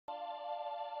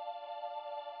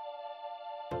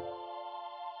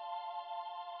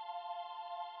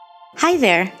Hi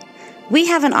there. We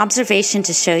have an observation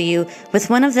to show you with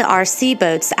one of the RC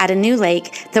boats at a new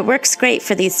lake that works great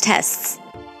for these tests.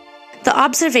 The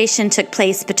observation took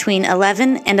place between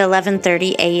 11 and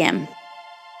 11:30 a.m.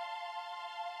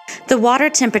 The water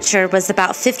temperature was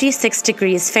about 56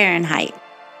 degrees Fahrenheit.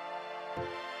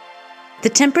 The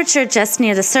temperature just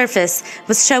near the surface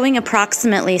was showing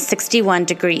approximately 61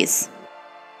 degrees.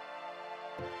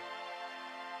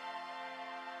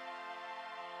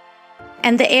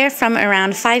 And the air from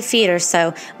around 5 feet or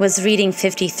so was reading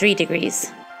 53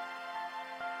 degrees.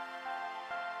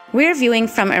 We're viewing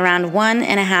from around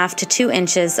 1.5 to 2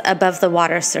 inches above the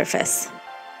water surface.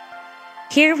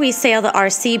 Here we sail the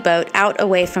RC boat out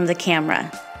away from the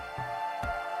camera.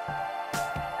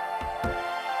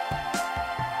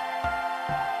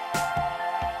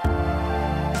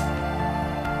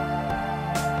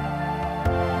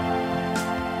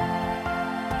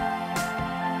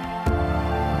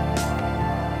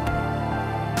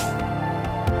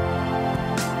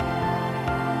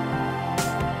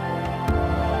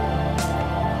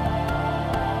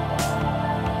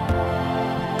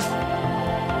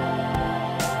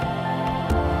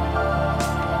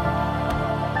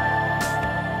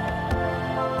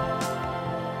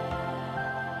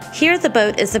 Here the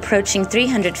boat is approaching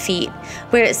 300 feet,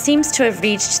 where it seems to have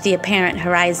reached the apparent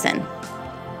horizon.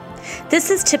 This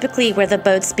is typically where the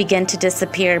boats begin to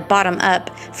disappear bottom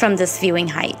up from this viewing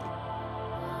height.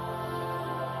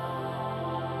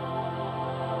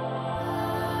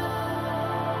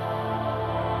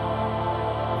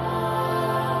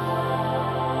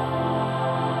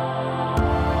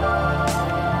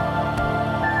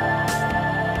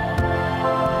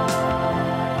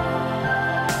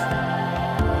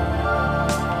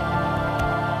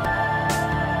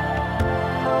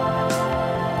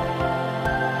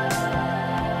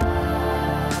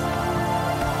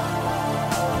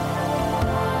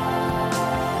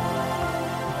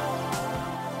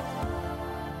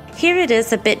 Here it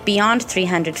is a bit beyond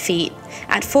 300 feet,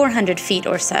 at 400 feet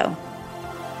or so.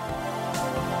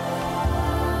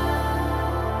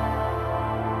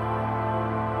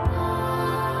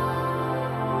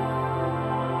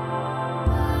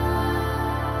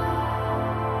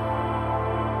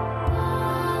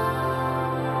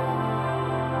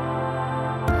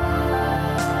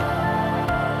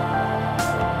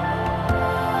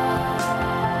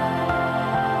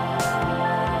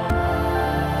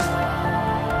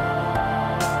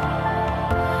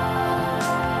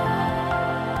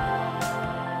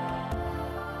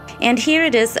 And here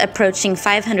it is approaching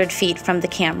 500 feet from the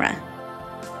camera.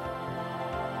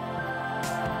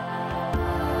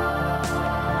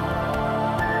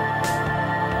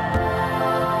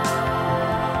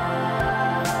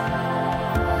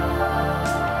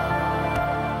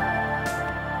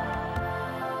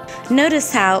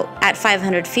 Notice how, at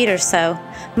 500 feet or so,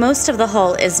 most of the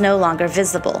hull is no longer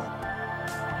visible.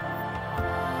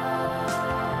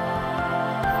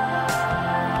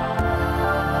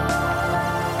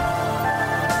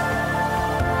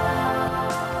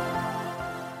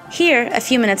 Here, a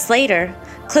few minutes later,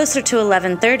 closer to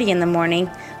 11:30 in the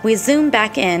morning, we zoom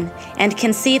back in and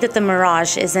can see that the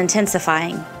mirage is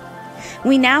intensifying.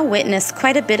 We now witness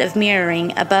quite a bit of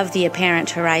mirroring above the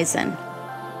apparent horizon.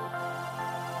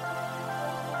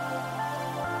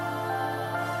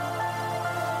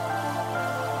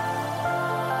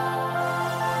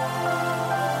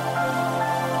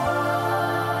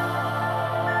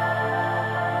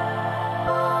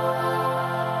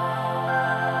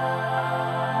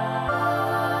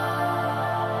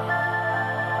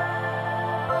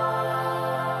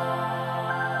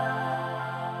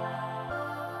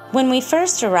 When we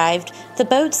first arrived, the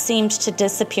boat seemed to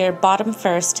disappear bottom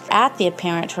first at the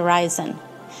apparent horizon.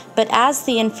 But as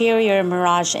the inferior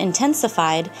mirage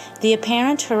intensified, the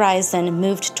apparent horizon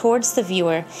moved towards the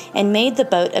viewer and made the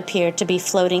boat appear to be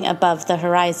floating above the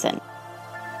horizon.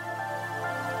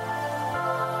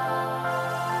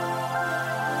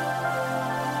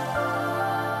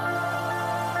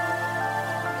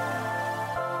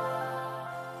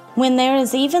 When there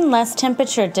is even less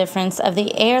temperature difference of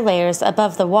the air layers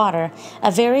above the water, a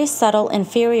very subtle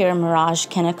inferior mirage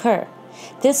can occur.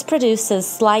 This produces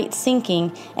slight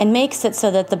sinking and makes it so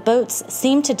that the boats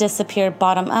seem to disappear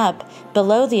bottom up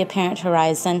below the apparent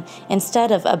horizon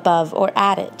instead of above or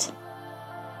at it.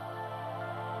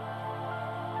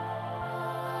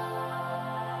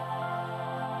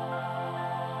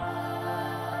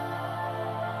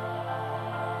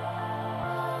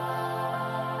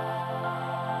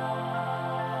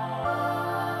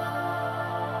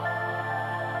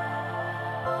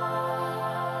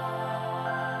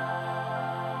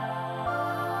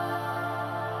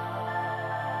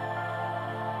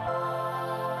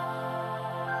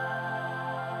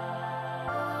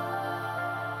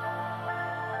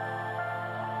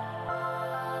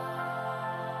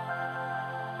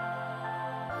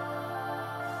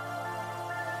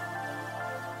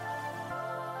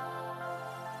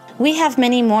 We have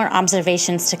many more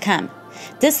observations to come.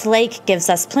 This lake gives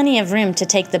us plenty of room to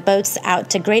take the boats out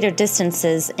to greater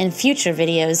distances in future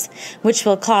videos, which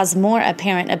will cause more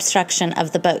apparent obstruction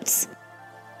of the boats.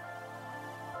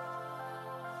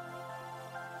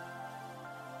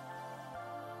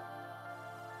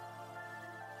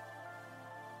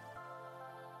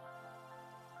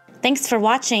 Thanks for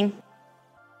watching.